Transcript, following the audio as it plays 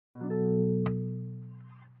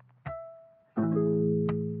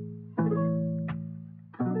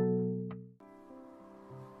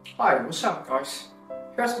Hi, what's up guys?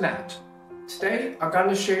 Here's Matt. Today I'm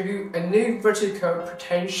gonna show you a new vertical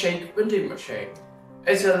protein shake vending machine.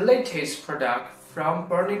 It's the latest product from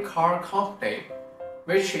BurningCa company,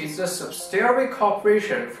 which is a subsidiary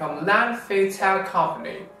corporation from Vending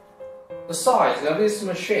company. The size of this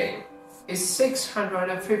machine is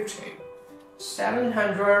 650,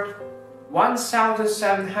 700,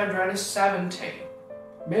 1770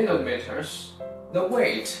 millimeters. The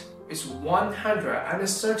weight is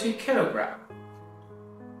 130 kilograms.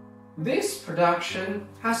 This production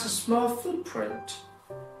has a small footprint.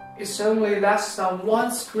 It's only less than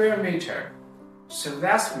 1 square meter. So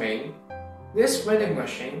that means this vending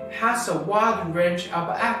machine has a wide range of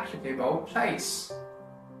applicable place.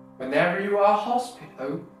 Whenever you are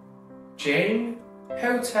hospital, gym,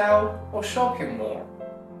 hotel, or shopping mall.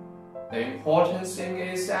 The important thing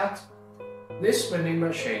is that this vending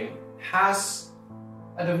machine has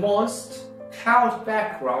advanced cloud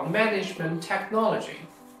background management technology.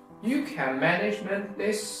 You can manage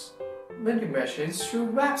this vending machine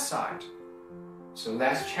through website. So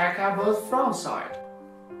let's check out the front side.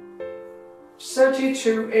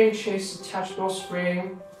 32 inches touchable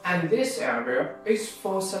screen, and this area is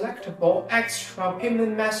for selectable extra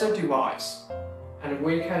payment method device. And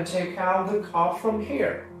we can take out the card from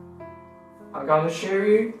here. I'm gonna show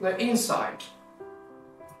you the inside.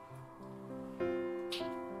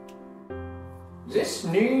 This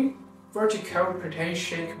new vertical protein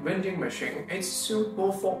shake vending machine is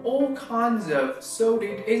suitable for all kinds of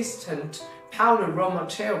solid instant powder raw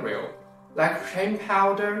material like protein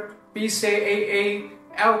powder, BCAA,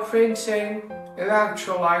 L-printing,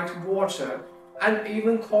 electrolyte water, and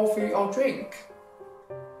even coffee or drink.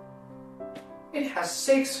 It has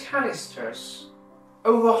 6 canisters,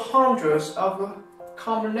 over hundreds of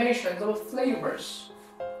combinations of flavors,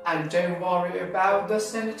 and don't worry about the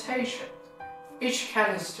sanitation. Each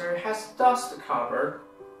canister has dust cover,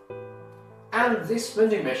 and this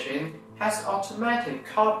vending machine has automatic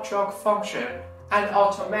cup jog function and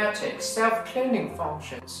automatic self-cleaning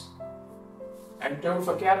functions. And don't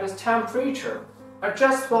forget the temperature.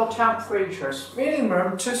 Adjustable temperatures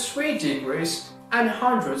minimum to 3 degrees and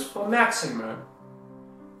hundreds for maximum.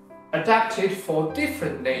 Adapted for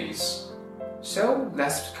different needs. So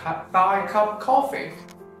let's buy a cup of coffee.